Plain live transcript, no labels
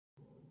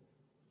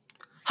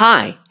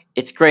Hi,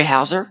 it's Gray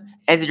Hauser,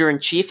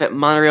 editor-in-chief at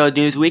Monorail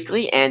News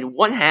Weekly and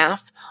one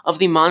half of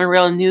the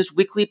Monorail News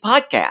Weekly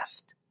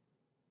podcast.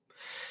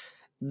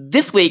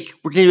 This week,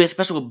 we're going to do a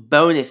special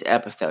bonus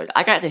episode.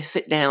 I got to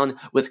sit down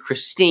with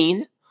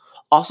Christine,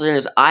 also known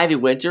as Ivy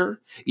Winter.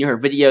 Her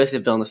videos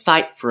have been on the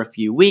site for a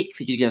few weeks.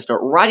 She's going to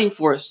start writing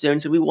for us soon,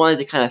 so we wanted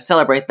to kind of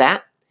celebrate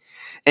that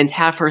and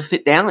have her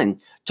sit down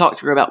and talk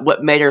to her about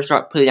what made her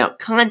start putting out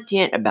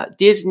content about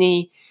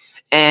Disney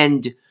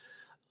and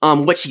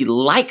what she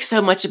likes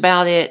so much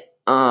about it.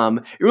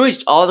 Really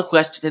just all the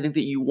questions I think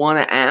that you want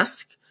to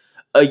ask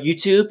a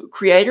YouTube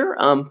creator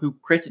who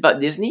creates about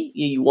Disney.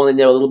 You want to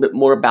know a little bit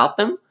more about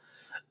them.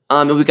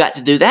 And we got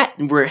to do that,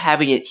 and we're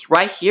having it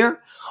right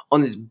here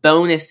on this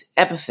bonus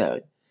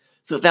episode.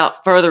 So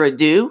without further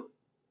ado,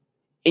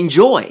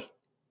 enjoy.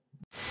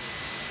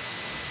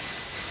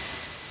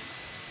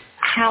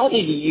 How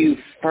did you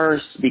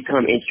first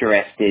become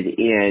interested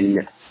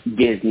in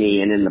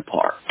Disney and in the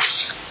parks?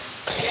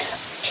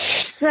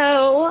 So,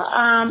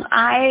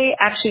 I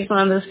actually was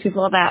one of those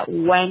people that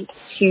went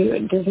to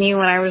Disney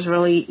when I was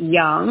really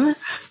young.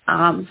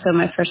 So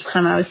my first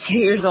time I was 2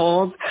 years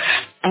old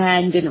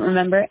and didn't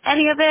remember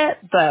any of it,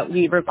 but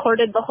we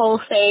recorded the whole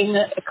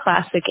thing,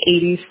 classic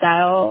 80s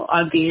style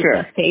on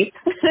VHS tape.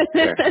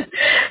 Sure.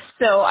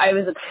 So I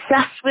was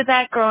obsessed with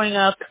that growing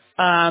up.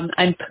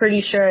 I'm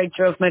pretty sure I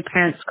drove my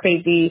parents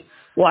crazy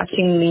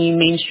watching the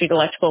Main Street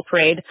Electrical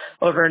Parade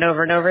over and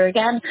over and over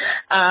again.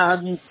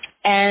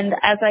 And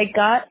as I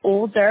got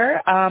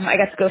older, I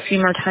got to go a few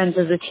more times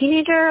as a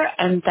teenager.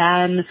 And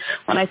then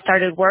when I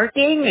started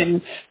working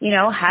and,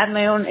 had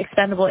my own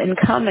expendable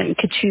income and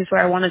could choose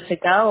where I wanted to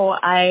go,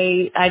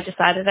 I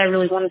decided I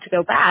really wanted to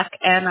go back.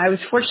 And I was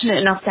fortunate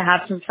enough to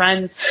have some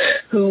friends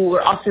who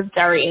were also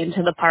very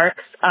into the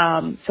parks.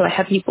 So I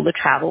had people to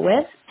travel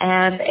with.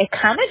 And it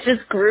kind of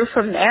just grew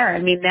from there. I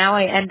mean, now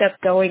I end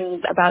up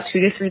going about 2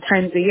 to 3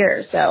 times a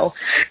year. So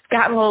it's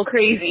gotten a little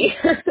crazy.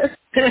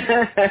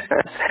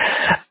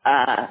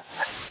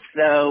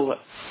 So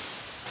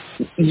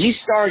you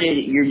started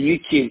your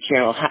YouTube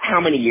channel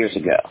how many years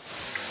ago?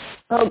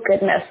 Oh,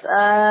 goodness.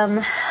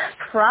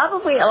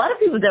 Probably, a lot of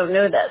people don't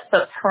know this,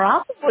 but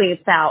probably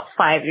about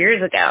 5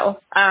 years ago.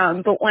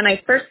 But when I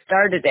first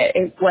started it,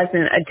 it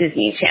wasn't a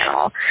Disney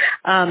channel.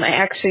 I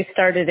actually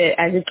started it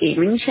as a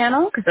gaming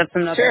channel because that's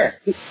another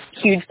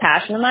huge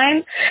passion of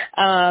mine.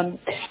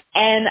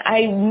 And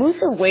I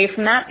moved away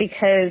from that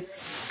because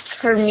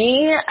for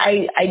me,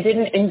 I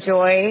didn't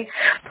enjoy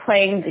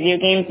playing video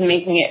games and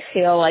making it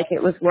feel like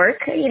it was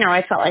work.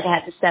 I felt like I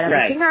had to set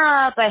everything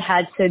up. I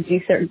had to do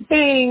certain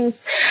things.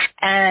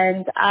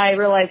 And I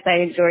realized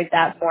I enjoyed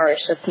that more as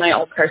just my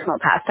own personal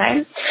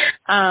pastime.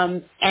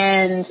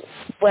 And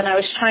when I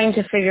was trying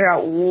to figure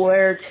out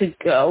where to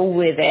go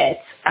with it,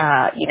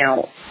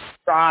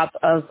 Rob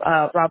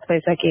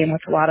Plays That Game,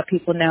 which a lot of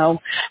people know,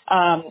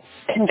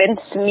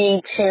 convinced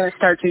me to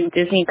start doing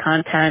Disney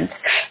content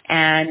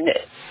and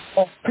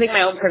putting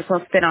my own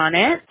personal spin on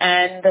it.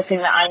 And the thing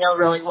that I know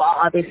really well,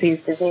 obviously, is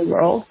Disney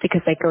World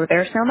because I go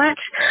there so much.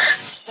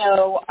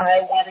 So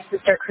I wanted to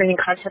start creating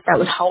content that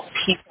would help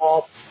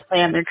people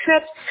plan their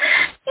trips,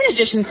 in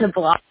addition to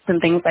blogs and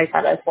things like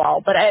that as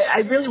well. But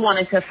I really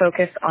wanted to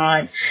focus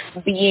on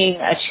being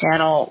a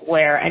channel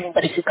where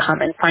anybody could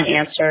come and find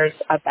answers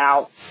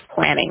about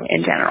planning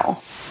in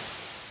general.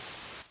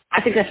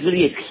 I think that's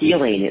really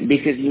appealing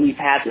because we've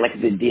had like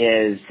the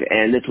Diz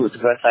and the tourist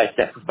websites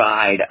that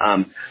provide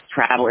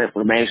travel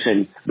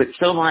information, but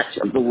so much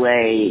of the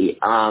way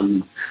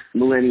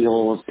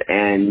millennials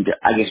and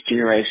I guess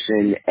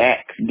Generation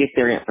X get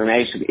their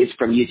information is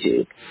from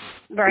YouTube.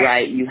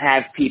 Right? You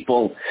have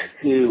people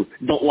who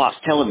don't watch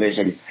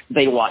television,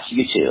 they watch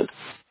YouTube.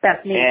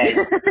 That's me.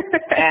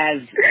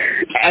 And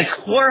as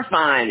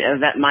horrifying as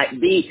that might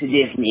be to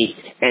Disney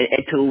and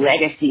to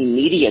legacy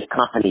media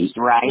companies,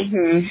 right?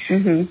 Mm-hmm.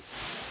 Mm-hmm.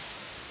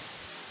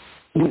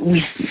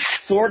 We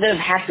sort of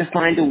have to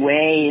find a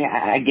way,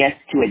 I guess,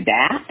 to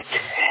adapt.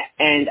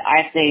 And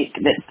I think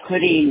that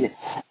putting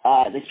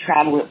the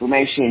travel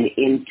information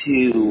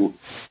into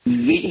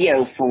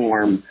video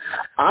form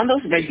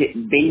almost makes it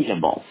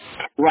bingeable,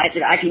 right?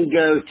 That I can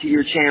go to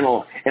your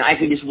channel and I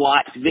can just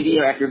watch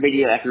video after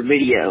video after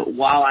video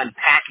while I'm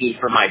packing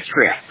for my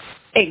trip.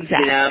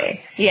 Exactly.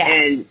 Yeah.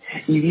 And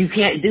you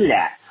can't do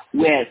that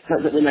with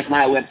something like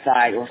my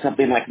website or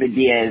something like the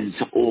Diz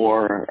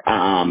or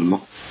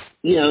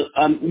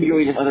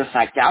myriad of other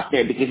sites out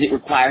there because it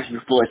requires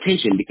your full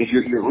attention because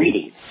you're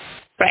reading.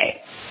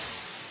 Right.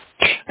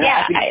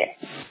 Yeah,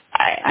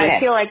 I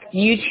feel like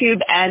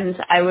YouTube and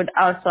I would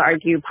also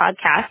argue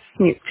podcasts,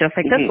 just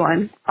like this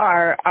one,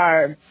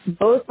 are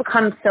both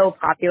become so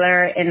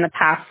popular in the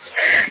past,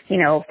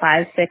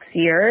 5-6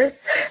 years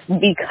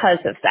because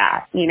of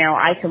that.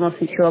 I can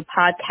listen to a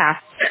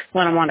podcast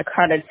when I'm on a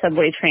crowded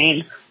subway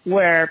train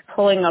where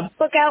pulling a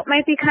book out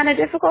might be kind of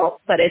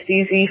difficult, but it's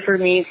easy for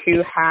me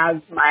to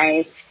have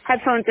my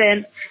headphones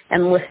in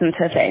and listen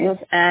to things.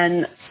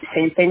 And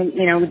same thing,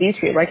 with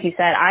YouTube. Like you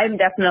said, I'm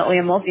definitely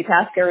a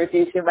multitasker with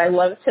YouTube. I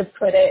love to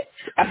put it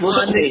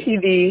on the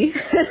TV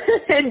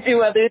and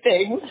do other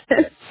things.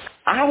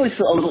 I always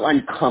feel a little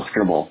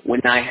uncomfortable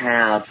when I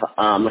have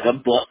like a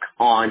book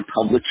on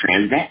public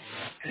transit.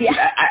 Yeah.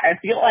 I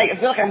feel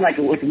like I'm like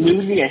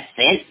losing a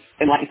scent,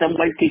 and like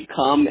somebody could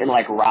come and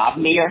like rob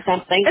me or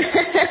something.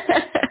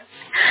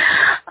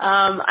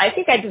 I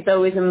think I just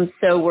always am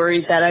so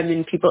worried that I'm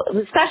in people,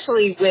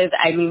 especially with,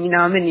 I mean, you know,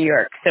 I'm in New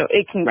York, so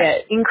it can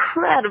get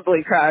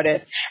incredibly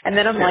crowded. And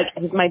then I'm like,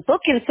 is my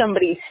book in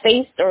somebody's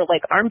face or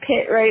like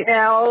armpit right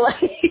now?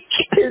 Like,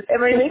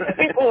 am I making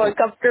people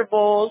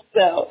uncomfortable?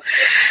 So,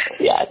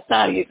 yeah, it's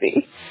not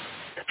easy.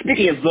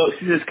 Speaking of books,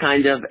 this is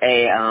kind of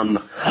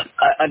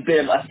a bit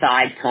of a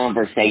side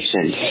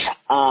conversation.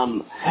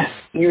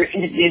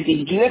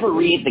 Did you ever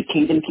read the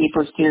Kingdom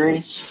Keepers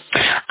series?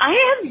 I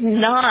have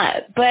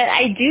not, but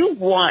I do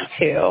want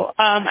to.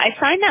 I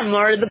find that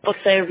more of the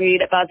books I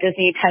read about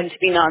Disney tend to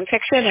be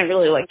nonfiction. I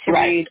really like to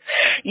read,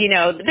 you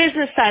know, the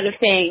business side of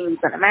things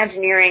and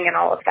Imagineering and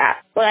all of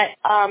that. But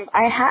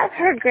I have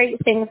heard great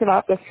things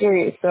about the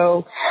series,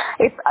 so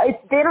it's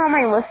been on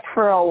my list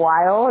for a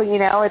while. You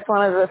know, it's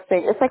one of those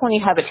things. It's like when you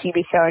have a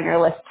TV show on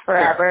your list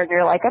forever, and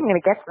you're like, I'm going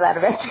to get to that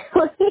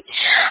eventually.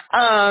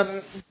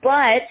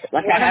 But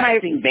like I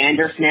haven't seen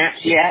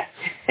Bandersnatch yet,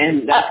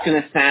 and that's going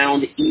to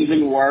sound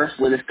even worse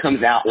when this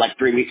comes out like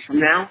 3 weeks from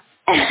now.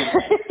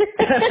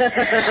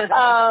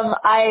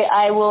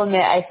 I will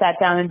admit I sat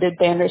down and did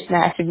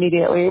Bandersnatch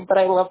immediately, but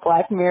I love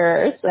Black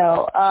Mirror.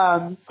 So,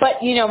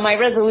 but you know, my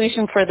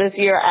resolution for this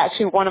year,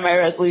 actually one of my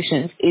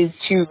resolutions is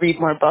to read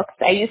more books.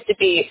 I used to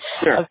be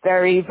a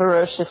very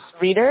voracious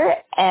reader,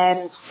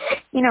 and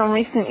you know, in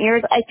recent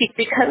years, I think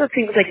because of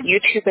things like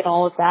YouTube and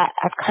all of that,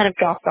 I've kind of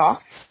dropped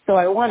off. So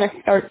I want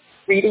to start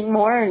reading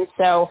more, and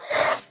so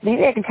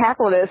maybe I can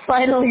tackle this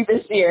finally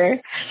this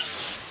year.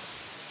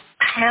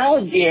 How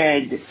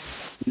did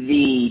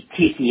the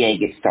TTA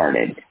get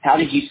started? How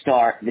did you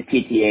start the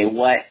TTA?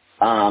 What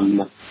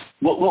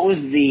was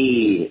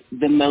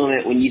the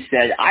moment when you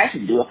said I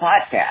should do a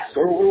podcast,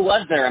 or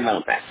was there a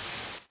moment?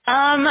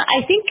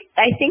 I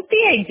think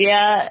the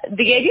idea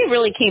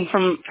really came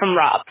from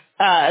Rob.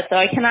 So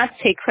I cannot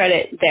take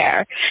credit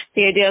there.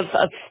 The idea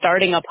of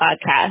starting a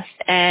podcast,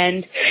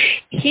 and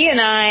he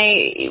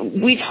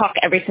and we talk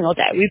every single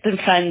day. We've been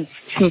friends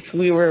since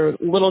we were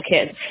little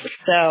kids.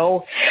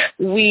 So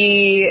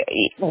we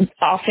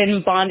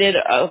often bonded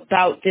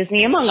about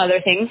Disney, among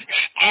other things,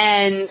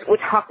 and we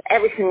talked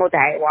every single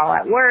day while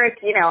at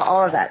work, you know,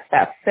 all of that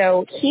stuff.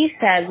 So he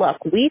said,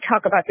 look, we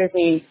talk about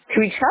Disney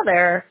to each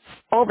other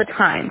all the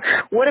time.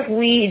 What if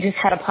we just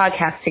had a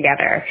podcast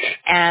together,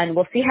 and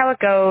we'll see how it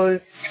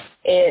goes.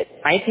 It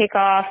might take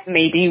off.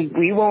 Maybe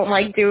we won't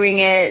like doing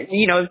it.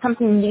 You know, it's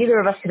something neither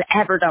of us had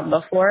ever done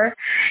before.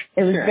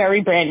 It was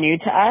very brand new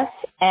to us.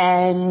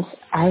 And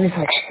I was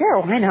like,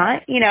 sure, why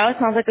not? You know, it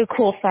sounds like a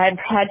cool side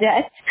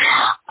project.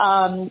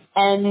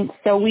 And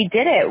so we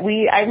did it.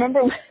 I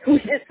remember we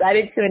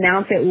decided to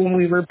announce it when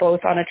we were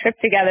both on a trip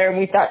together, and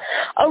we thought,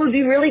 oh, it would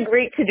be really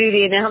great to do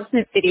the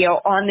announcement video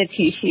on the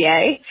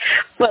TTA.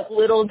 But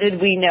little did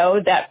we know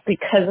that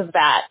because of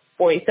that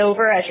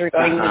voiceover as you're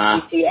going to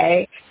the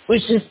TTA was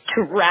just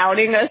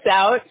drowning us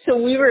out. So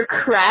we were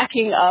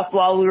cracking up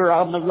while we were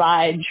on the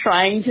ride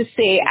trying to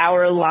say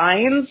our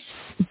lines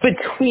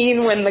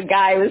between when the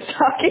guy was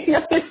talking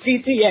on the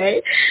TTA.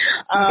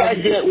 You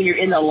guys do it when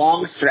you're in the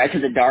long stretch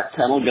of the dark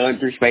tunnel going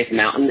through Space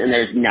Mountain and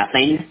there's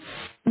nothing.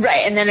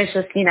 Right, and then it's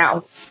just, you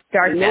know,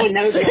 darkness. No one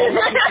knows what the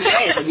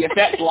TTA is, the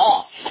effect's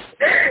lost.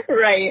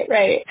 Right.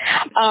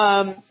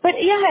 But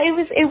yeah,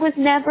 it was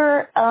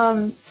never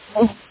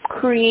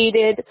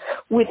created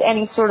with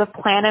any sort of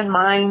plan in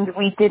mind.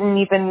 We didn't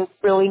even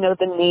really know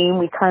the name.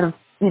 We kind of,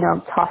 you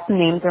know, tossed the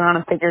names around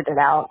and figured it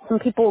out. Some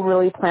people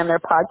really plan their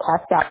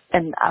podcast out,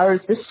 and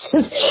ours was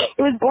just,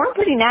 it was born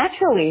pretty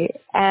naturally.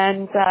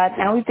 And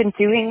now we've been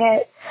doing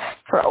it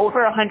for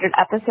over 100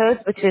 episodes,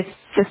 which is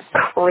just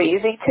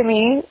crazy to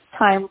me.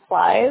 Time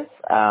flies.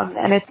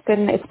 And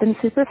it's been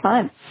super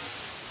fun.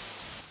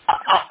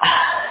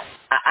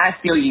 I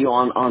feel you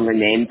on the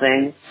name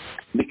thing,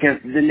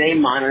 because the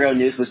name Monorail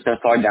News was so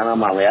far down on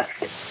my list.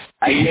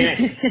 I did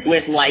it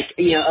with, like,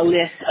 you know, a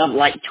list of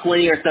like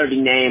 20 or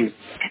 30 names,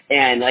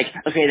 and like,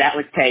 okay, that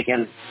was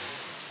taken.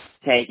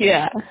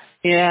 Yeah.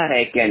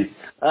 Taken.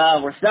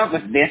 We're stuck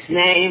with this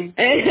name.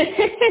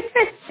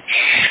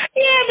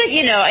 Yeah, but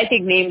you know, I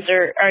think names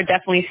are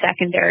definitely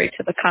secondary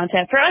to the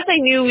content. For us, I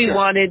knew we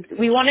wanted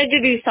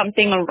to do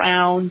something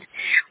around.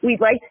 We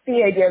liked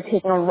the idea of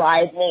taking a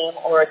ride name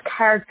or a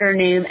character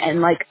name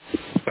and like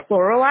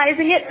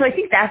pluralizing it. So I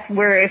think that's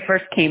where it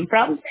first came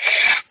from.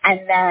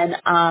 And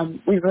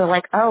then we were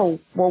like, oh,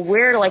 well,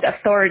 we're like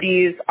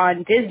authorities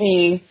on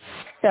Disney,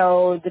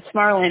 so the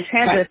Tomorrowland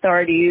Transit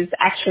Authorities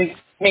actually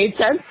made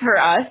sense for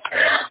us.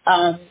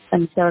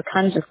 And so it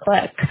kind of just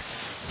clicked.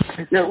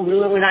 No,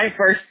 when I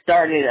first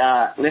started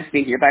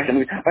listening to your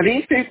podcast, are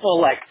these people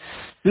like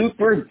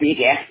super big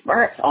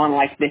experts on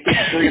like the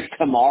history of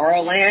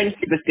Tomorrowland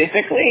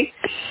specifically?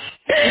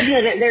 You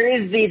know, there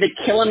is the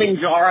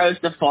Kilimanjaro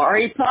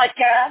Safari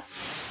podcast.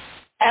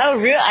 Oh,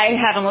 really? I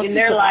haven't looked. And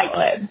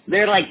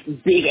they're like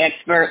big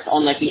experts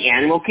on like the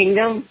animal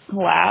kingdom.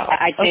 Wow.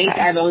 I think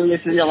I've only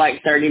listened to like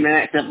 30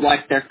 minutes of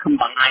like their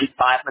combined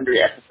 500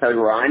 episode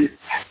run.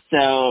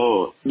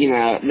 So, you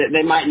know,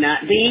 they might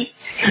not be,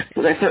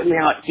 but that's certainly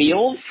how it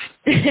feels.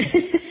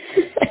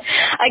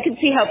 I can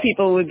see how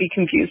people would be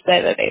confused by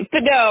the name.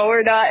 But no,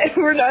 we're not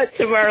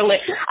Tomorrowland.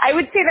 I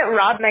would say that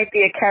Rob might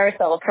be a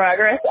Carousel of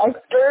Progress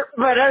expert,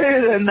 but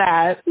other than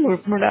that,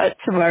 we're not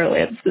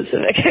Tomorrowland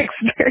specific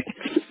experts.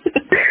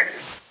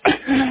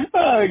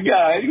 Oh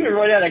God, you're gonna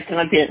run out of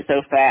content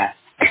so fast.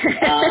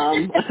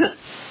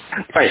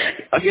 Right.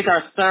 Here's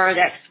our third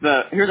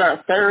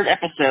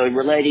episode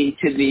relating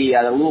to the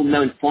little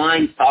known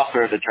flying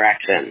saucers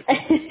attraction.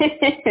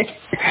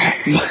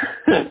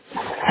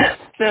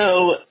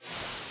 So,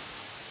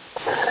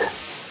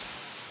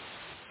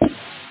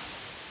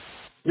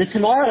 the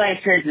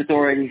Tomorrowland Transit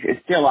Authority is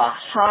still a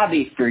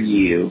hobby for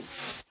you.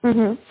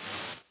 Mm-hmm.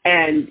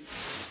 And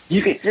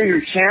you consider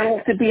your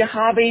channel to be a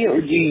hobby, or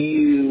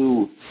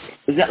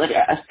is that like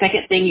a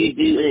second thing you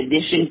do in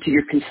addition to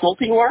your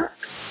consulting work?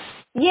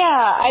 Yeah,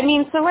 I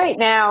mean, so right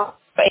now,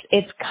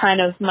 it's kind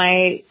of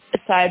my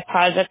side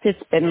project.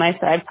 It's been my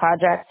side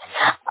project.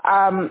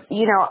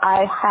 You know,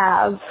 I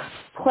have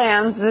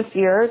plans this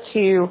year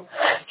to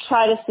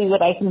try to see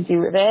what I can do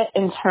with it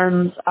in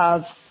terms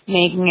of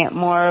making it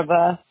more of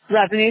a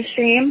revenue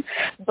stream,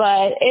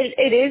 but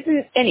it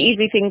isn't an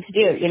easy thing to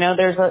do. You know,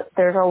 there's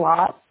a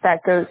lot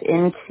that goes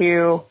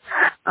into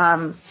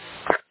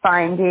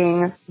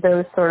finding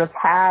those sort of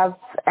paths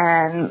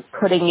and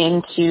putting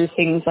into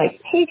things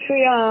like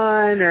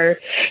Patreon, or,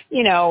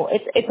 you know,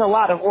 it's a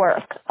lot of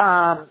work.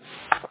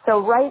 So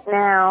right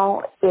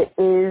now it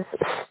is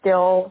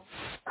still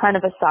kind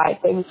of a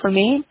side thing for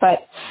me, but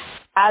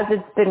as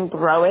it's been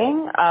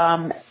growing,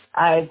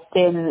 I've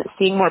been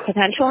seeing more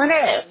potential in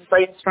it and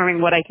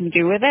brainstorming what I can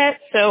do with it.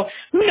 So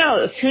who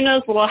knows? Who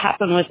knows what will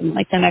happen within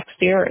like the next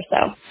year or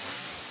so.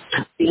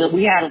 You know,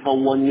 we had a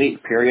 1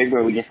 week period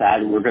where we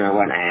decided we're going to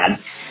run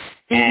ads,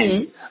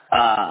 and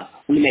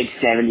we made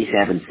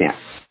 77 cents.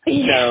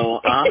 So,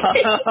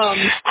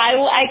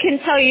 I can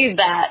tell you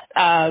that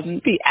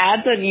the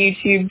ads on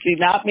YouTube do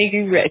not make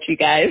you rich, you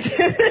guys.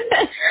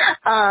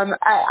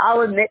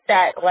 I'll admit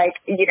that, like,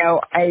 you know,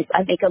 I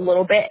make a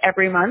little bit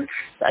every month,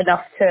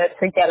 enough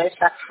to get a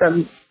check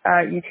from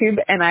YouTube,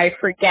 and I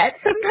forget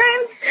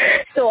sometimes.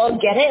 So I'll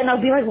get it, and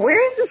I'll be like,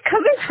 where is this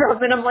coming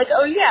from? And I'm like,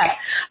 oh, yeah.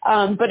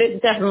 But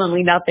it's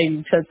definitely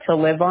nothing to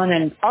live on.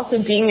 And also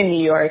being in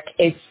New York,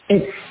 it's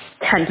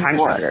 10 times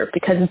harder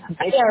because it's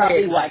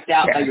probably wiped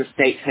out by your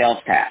state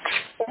sales tax.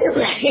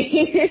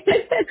 Right.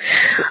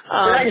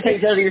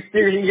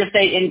 Your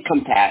state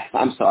income tax.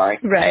 I'm sorry.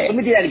 Right. Let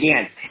me do that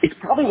again. It's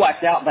probably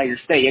wiped out by your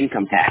state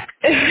income tax.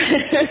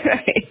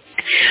 Right.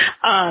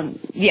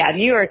 Yeah,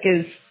 New York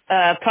is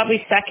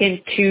probably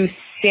second to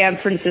San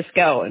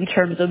Francisco in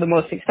terms of the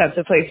most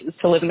expensive places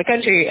to live in the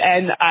country.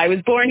 And I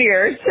was born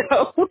here,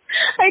 so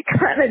I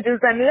kind of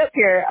just ended up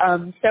here.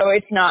 So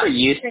it's not...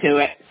 You're used to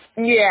it.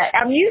 Yeah,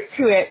 I'm used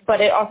to it,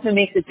 but it also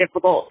makes it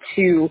difficult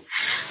to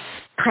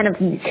kind of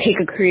take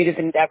a creative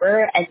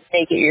endeavor and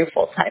make it your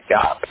full-time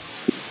job.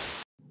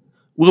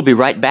 We'll be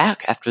right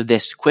back after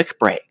this quick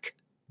break.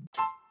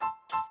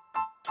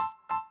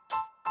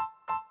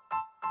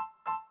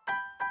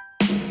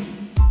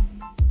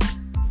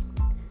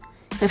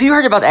 Have you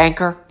heard about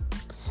Anchor?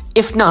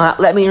 If not,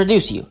 let me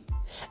introduce you.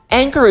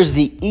 Anchor is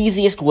the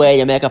easiest way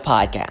to make a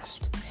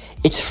podcast.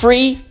 It's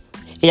free.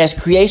 It has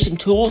creation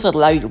tools that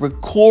allow you to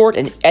record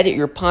and edit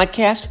your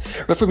podcast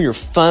right from your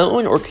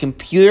phone or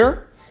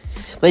computer.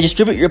 They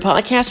distribute your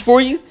podcast for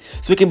you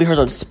so it can be heard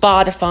on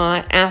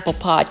Spotify, Apple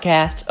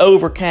Podcasts,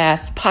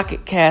 Overcast,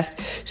 Pocket Cast,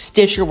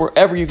 Stitcher,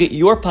 wherever you get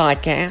your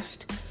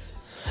podcast.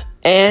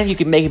 And you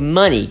can make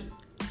money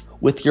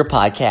with your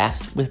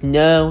podcast with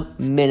no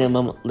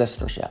minimum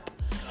listenership.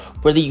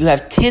 Whether you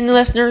have 10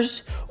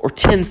 listeners or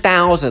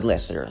 10,000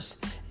 listeners,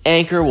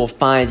 Anchor will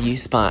find you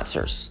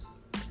sponsors.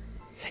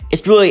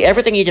 It's really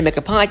everything you need to make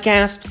a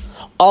podcast,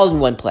 all in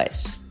one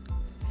place.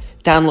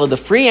 Download the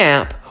free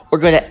app or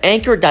go to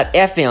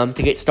anchor.fm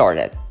to get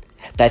started.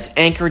 That's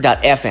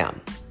anchor.fm.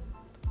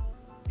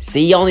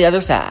 See you on the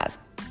other side.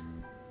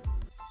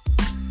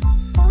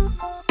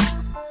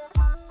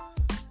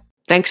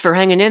 Thanks for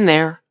hanging in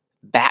there.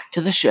 Back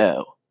to the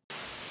show.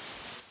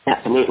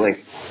 Absolutely.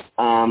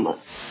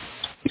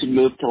 We should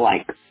move to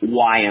like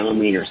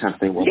Wyoming or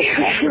something where the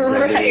cost of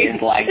living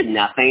is like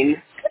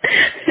nothing.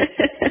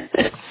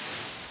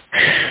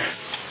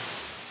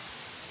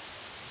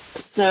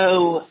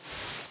 So,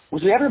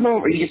 was there ever a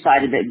moment where you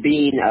decided that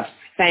being a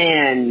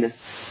fan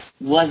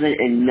wasn't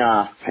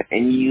enough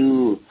and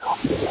you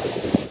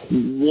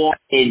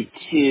wanted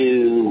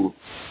to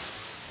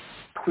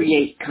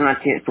create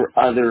content for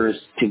others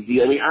to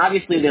view? I mean,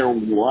 obviously there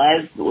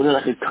was there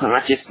like a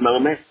conscious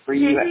moment for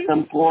you at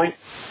some point?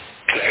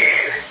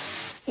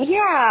 Yeah,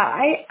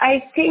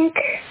 I think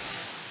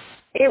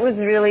it was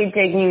really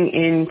digging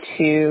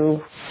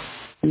into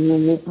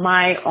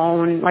my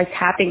own, like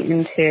tapping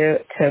into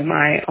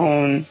my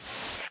own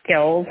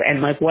skills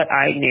and like what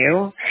I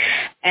knew.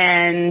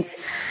 And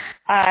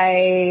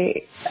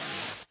I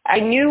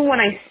knew when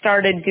I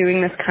started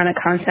doing this kind of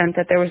content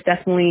that there was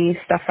definitely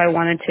stuff I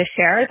wanted to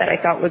share that I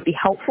thought would be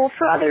helpful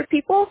for other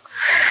people.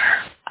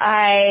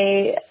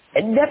 I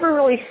never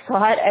really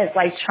saw it as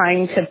like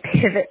trying to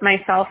pivot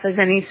myself as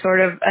any sort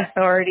of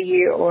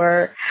authority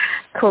or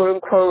quote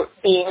unquote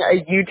being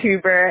a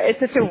YouTuber. That's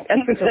such a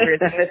weird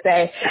thing to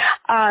say.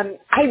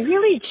 I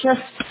really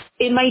just,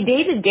 in my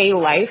day-to-day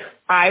life,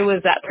 I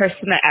was that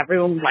person that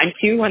everyone went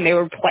to when they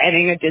were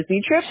planning a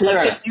Disney trip. Sure.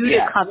 Like, they knew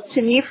to come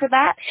to me for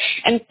that.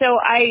 And so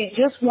I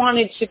just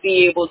wanted to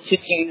be able to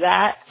do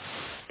that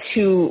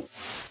to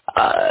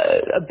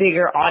a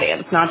bigger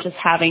audience, not just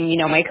having, you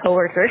know, my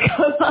coworker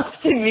come up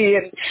to me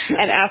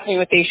and ask me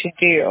what they should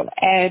do.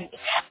 And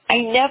I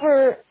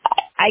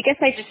guess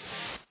I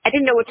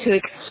didn't know what to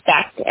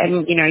expect.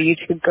 And, you know,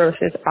 YouTube growth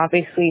is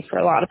obviously for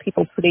a lot of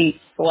people pretty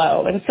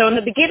slow. And so in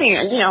the beginning,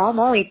 you know, I'm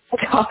only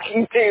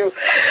talking to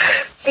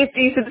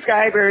 50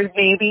 subscribers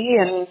maybe.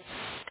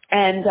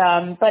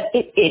 But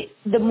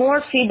the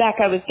more feedback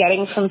I was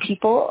getting from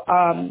people,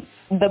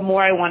 the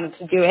more I wanted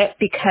to do it,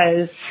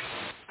 because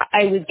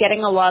I was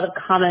getting a lot of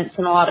comments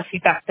and a lot of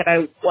feedback that I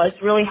was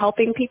really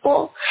helping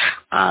people.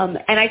 And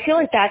I feel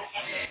like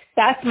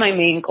that's my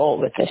main goal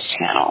with this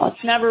channel.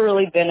 It's never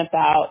really been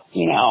about,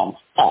 you know,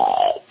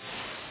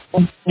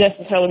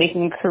 necessarily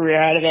making a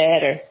career out of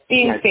it or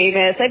being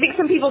famous. I think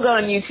some people go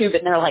on YouTube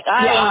and they're like,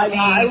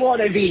 I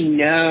want to be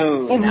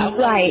known. I want to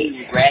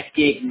be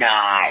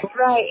recognized.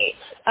 Right.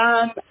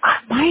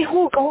 My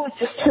whole goal is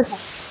just to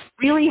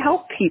really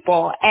help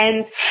people.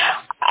 And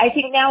I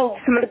think now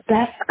some of the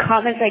best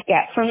comments I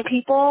get from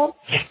people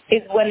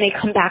is when they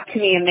come back to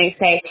me and they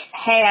say,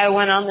 hey, I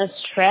went on this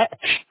trip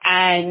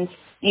and,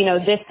 you know,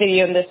 this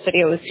video and this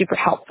video was super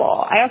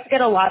helpful. I also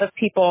get a lot of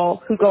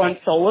people who go on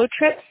solo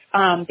trips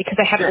because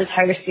I have an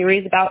entire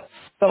series about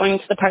going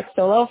to the park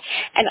solo.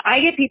 And I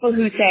get people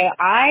who say,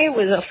 I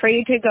was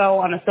afraid to go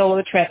on a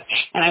solo trip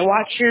and I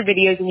watched your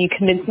videos and you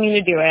convinced me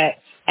to do it.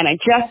 And I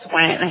just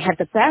went and I had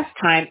the best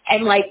time.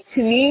 And like,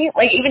 to me,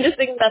 like even just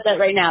thinking about that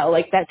right now,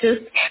 like that just,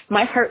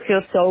 my heart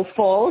feels so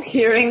full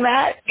hearing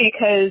that,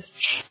 because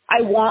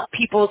I want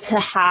people to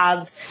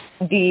have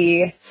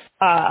the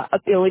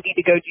ability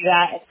to go do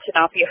that and to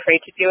not be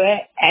afraid to do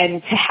it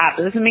and to have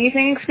those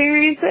amazing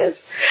experiences.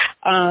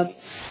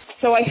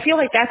 So I feel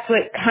like that's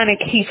what kind of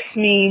keeps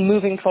me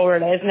moving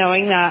forward, is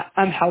knowing that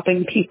I'm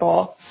helping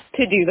people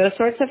to do those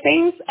sorts of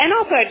things. And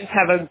also I just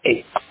have an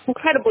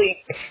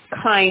incredibly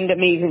kind,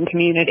 amazing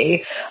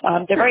community.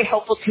 They're very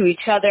helpful to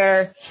each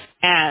other,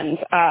 and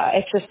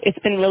it's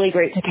been really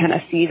great to kind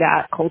of see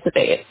that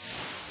cultivate.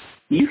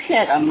 You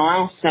hit a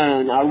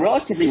milestone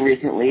relatively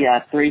recently,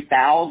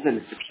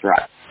 3,000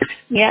 subscribers.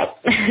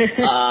 Yep.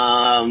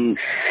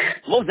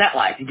 What was that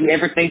like? Did you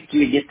ever think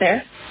you would get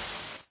there?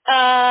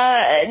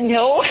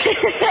 No.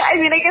 I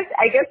mean, I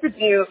guess if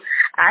you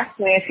asked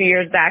me a few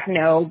years back,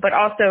 no. But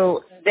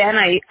also then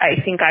I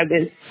think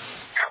it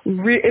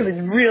was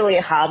really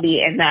a hobby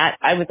in that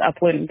I was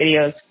uploading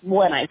videos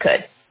when I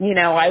could. You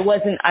know, I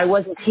wasn't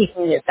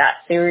taking it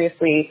that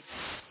seriously.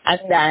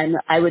 And then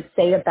I would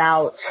say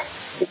about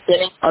the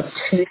beginning of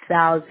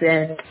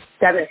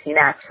 2017,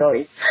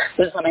 actually,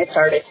 was when I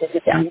started to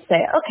sit down and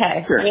say,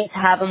 okay, I need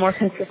to have a more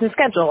consistent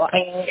schedule.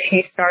 I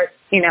need to start,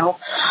 you know,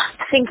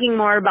 thinking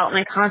more about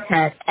my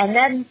content. And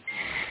then,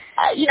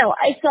 you know,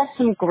 I saw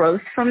some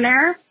growth from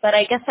there, but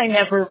I guess you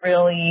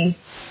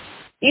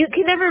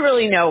can never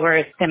really know where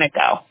it's going to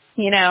go,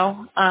 you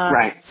know?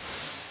 Right.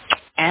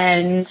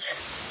 And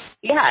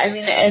yeah, I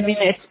mean,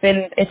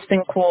 it's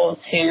been cool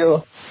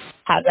to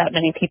have that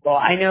many people.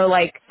 I know,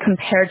 like,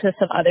 compared to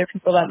some other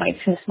people that might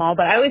seem small,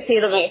 but I always say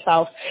to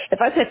myself,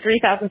 if I put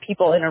 3,000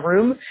 people in a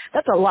room,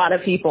 that's a lot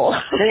of people.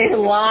 There's a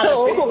lot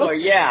of people,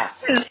 yeah.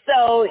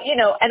 So, you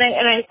know, and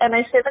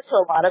I say that to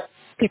a lot of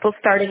people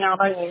starting out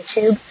on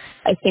YouTube.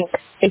 I think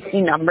they see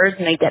numbers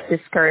and they get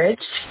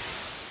discouraged.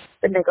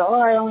 And they go, oh,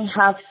 I only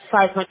have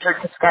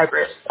 500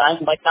 subscribers.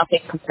 I'm like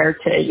nothing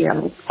compared to, you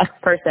know, a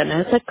person.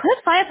 And it's like,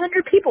 put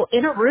 500 people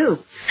in a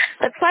room.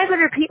 That's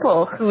 500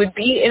 people who would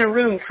be in a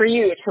room for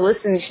you to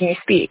listen to you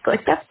speak.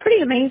 Like, that's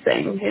pretty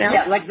amazing, you know?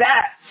 Yeah, like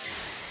that.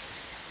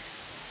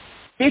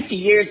 50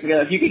 years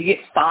ago, if you could get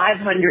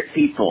 500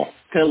 people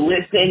to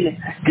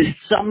listen to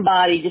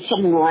somebody, just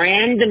some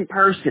random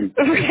person.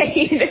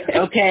 Right.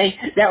 Okay?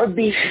 That would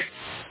be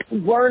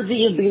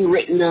worthy of being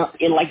written up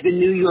in like the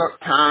New York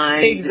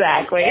Times.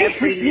 Exactly.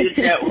 Every news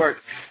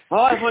network.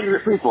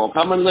 500 people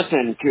come and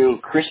listen to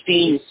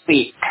Christine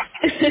speak.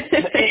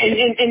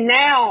 and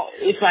now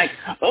it's like,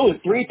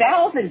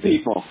 3,000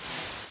 people.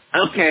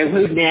 Okay,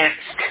 who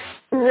next?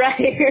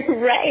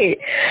 Right.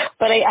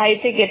 But I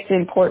think it's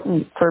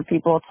important for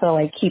people to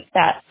like keep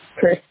that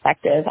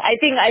perspective. I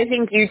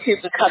think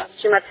YouTube becomes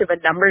too much of a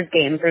numbers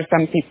game for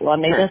some people,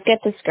 and they just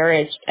get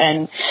discouraged.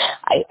 And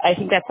I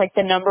think that's like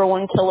the number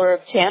one killer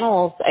of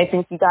channels. I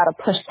think you got to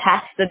push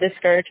past the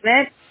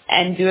discouragement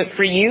and do it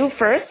for you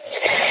first,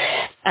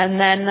 and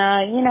then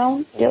you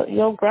know,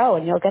 you'll grow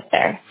and you'll get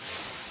there.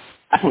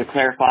 I just want to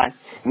clarify: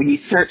 when you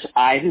search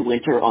Ivy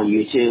Winter on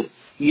YouTube,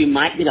 you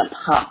might get a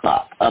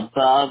pop-up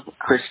above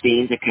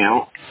Christine's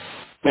account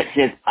that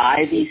says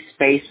Ivy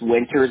Space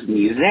Winters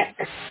Music.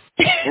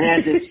 And it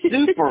has this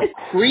super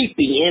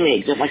creepy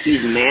image of like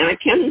these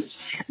mannequins.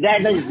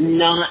 That is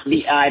not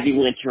the Ivy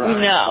Winter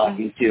I'm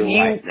talking to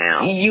right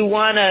now. You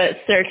want to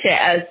search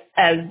it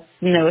as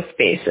no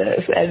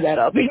spaces, and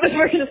that'll be the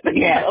first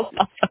thing that'll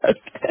pop up.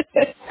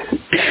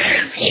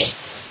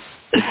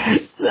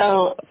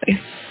 So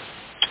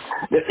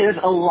there's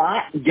a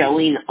lot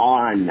going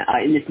on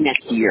in this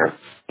next year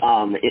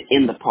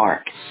in the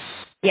park.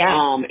 Yeah.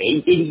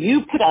 And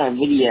you put out a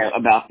video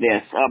about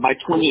this, my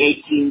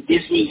 2018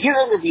 Disney Year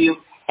in Review,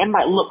 and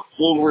my look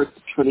forward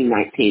to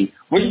 2019.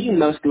 What are you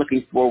most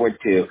looking forward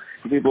to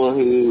for people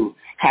who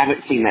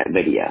haven't seen that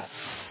video?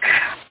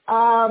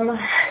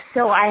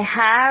 So I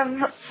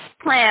have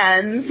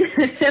plans.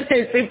 I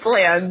say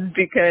plans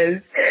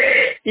because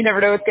you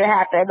never know what's going to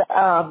happen.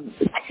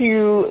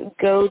 To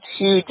go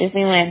to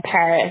Disneyland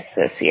Paris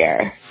this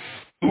year.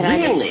 And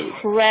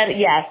Really?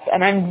 Yes,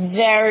 and I'm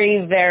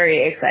very,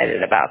 very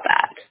excited about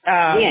that.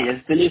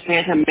 Is the new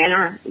Phantom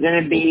Manor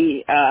going to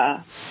be okay?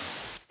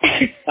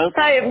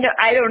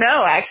 I don't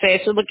know, actually. I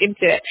should look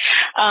into it.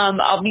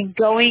 I'll be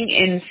going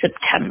in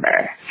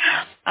September.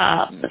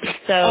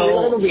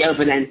 It'll be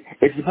open, and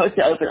it's supposed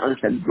to open on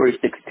February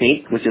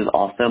 16th, which is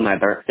also my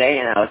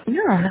birthday, and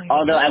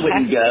although I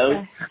wouldn't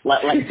go,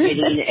 like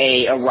getting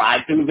a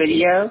ride-through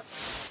video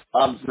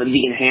for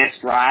the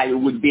enhanced ride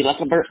would be like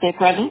a birthday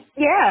present.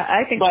 Yeah,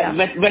 I think so.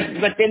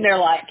 But then they're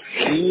like,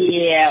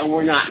 yeah,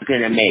 we're not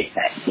going to make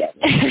that yet.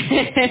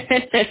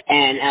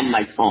 And I'm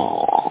like,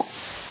 oh.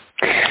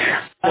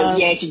 So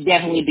yeah, it should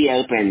definitely be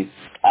open.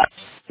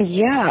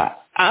 Yeah.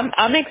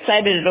 I'm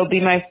excited. It'll be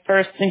my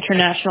first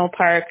international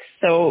park.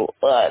 So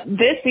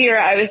this year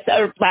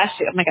last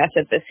year, oh my gosh,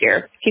 I said this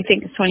year. I keep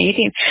thinking it's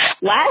 2018.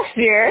 Last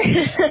year,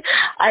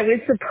 I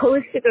was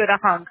supposed to go to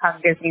Hong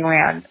Kong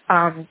Disneyland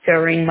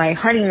during my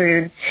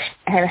honeymoon.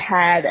 I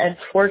had an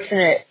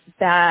unfortunate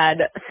bad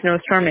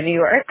snowstorm in New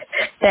York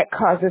that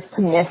caused us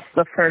to miss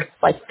the first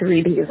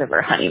 3 days of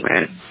our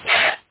honeymoon.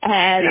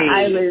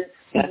 And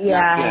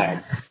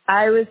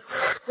I was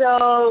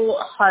so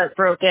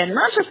heartbroken,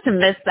 not just to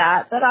miss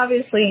that, but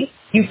obviously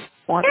you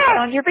want to go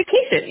on your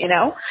vacation, you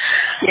know?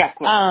 Yeah.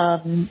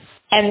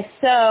 And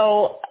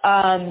so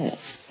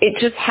it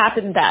just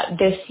happened that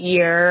this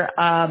year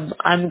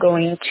I'm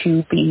going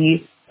to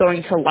be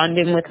going to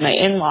London with my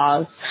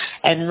in-laws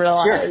and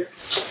realize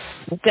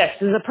this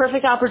is a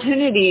perfect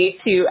opportunity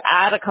to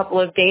add a couple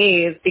of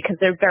days because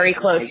they're very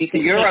close. You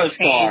can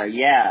Eurostar,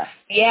 Yeah,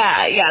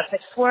 it's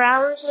like 4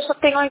 hours or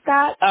something like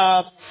that.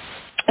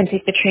 And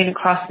take the train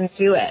across and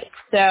do it.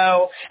 So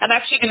I'm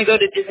actually going to go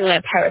to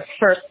Disneyland Paris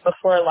first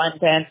before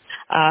London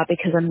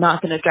because I'm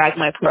not going to drag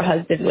my poor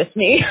husband with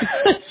me.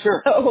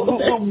 Sure.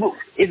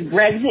 Is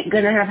Brexit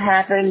going to have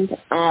happened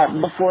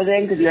before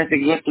then? Because you have to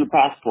get through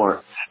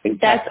passport and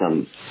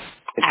customs.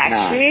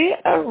 Actually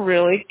a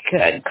really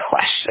good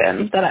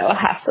question that I will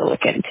have to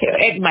look into.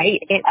 It might.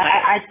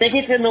 I think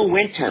it's in the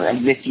winter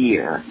of this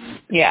year.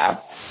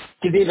 Yeah.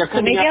 Because they're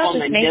coming up on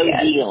the no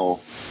deal.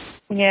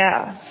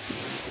 Yeah.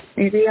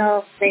 Maybe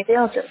I'll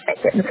just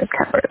make it in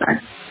September then.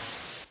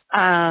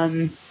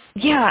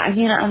 Yeah, I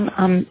mean,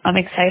 I'm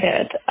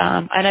excited.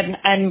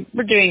 And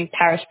we're doing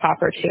Paris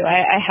proper too.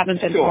 I haven't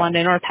been to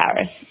London or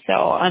Paris, so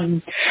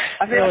I'm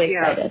really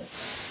excited.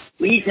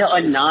 We tell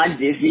a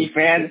non-Disney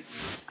fan,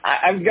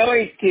 I'm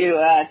going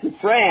to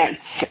France,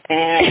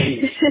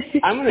 and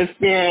I'm going to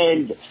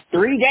spend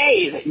 3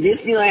 days at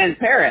Disneyland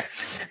Paris.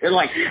 They're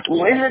like,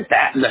 well, isn't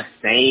that the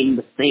same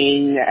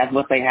thing as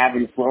what they have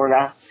in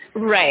Florida?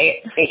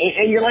 Right.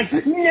 And you're like,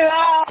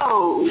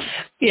 no!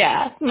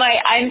 Yeah.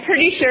 I'm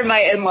pretty sure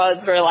my in-laws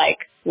were like,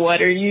 what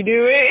are you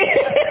doing?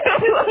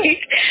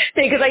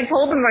 Because I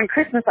told them on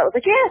Christmas, I was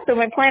like, yeah, so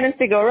my plan is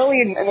to go early.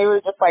 And they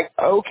were just like,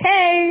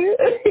 okay.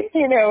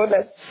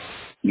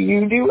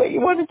 You do what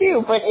you want to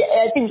do. But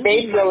I think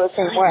they feel the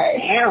same way.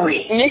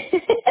 Harry.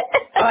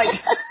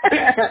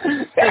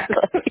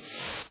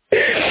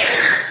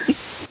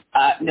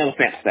 No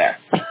offense there.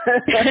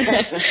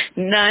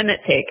 None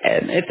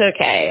taken. It's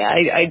okay.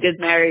 I did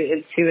marry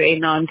into a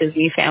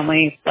non-Disney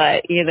family,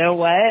 but you know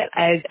what?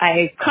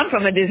 I come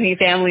from a Disney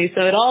family,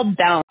 so it all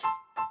balanced.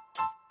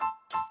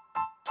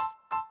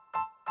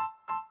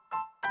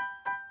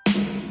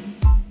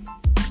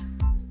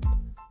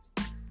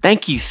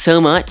 Thank you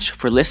so much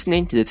for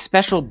listening to this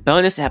special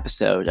bonus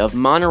episode of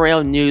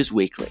Monorail News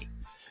Weekly.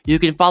 You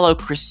can follow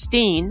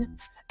Christine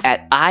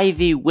at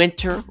Ivy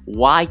Winter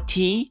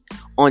YT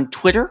on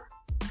Twitter.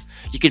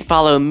 You can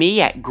follow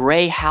me at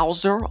Gray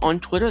Hauser on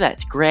Twitter.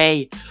 That's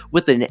Gray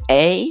with an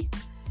A.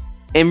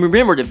 And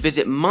remember to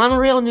visit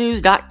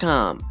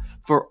monorailnews.com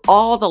for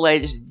all the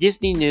latest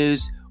Disney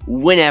news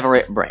whenever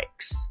it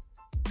breaks.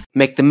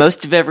 Make the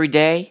most of every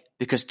day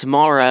because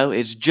tomorrow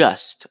is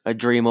just a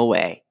dream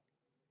away.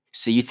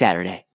 See you Saturday.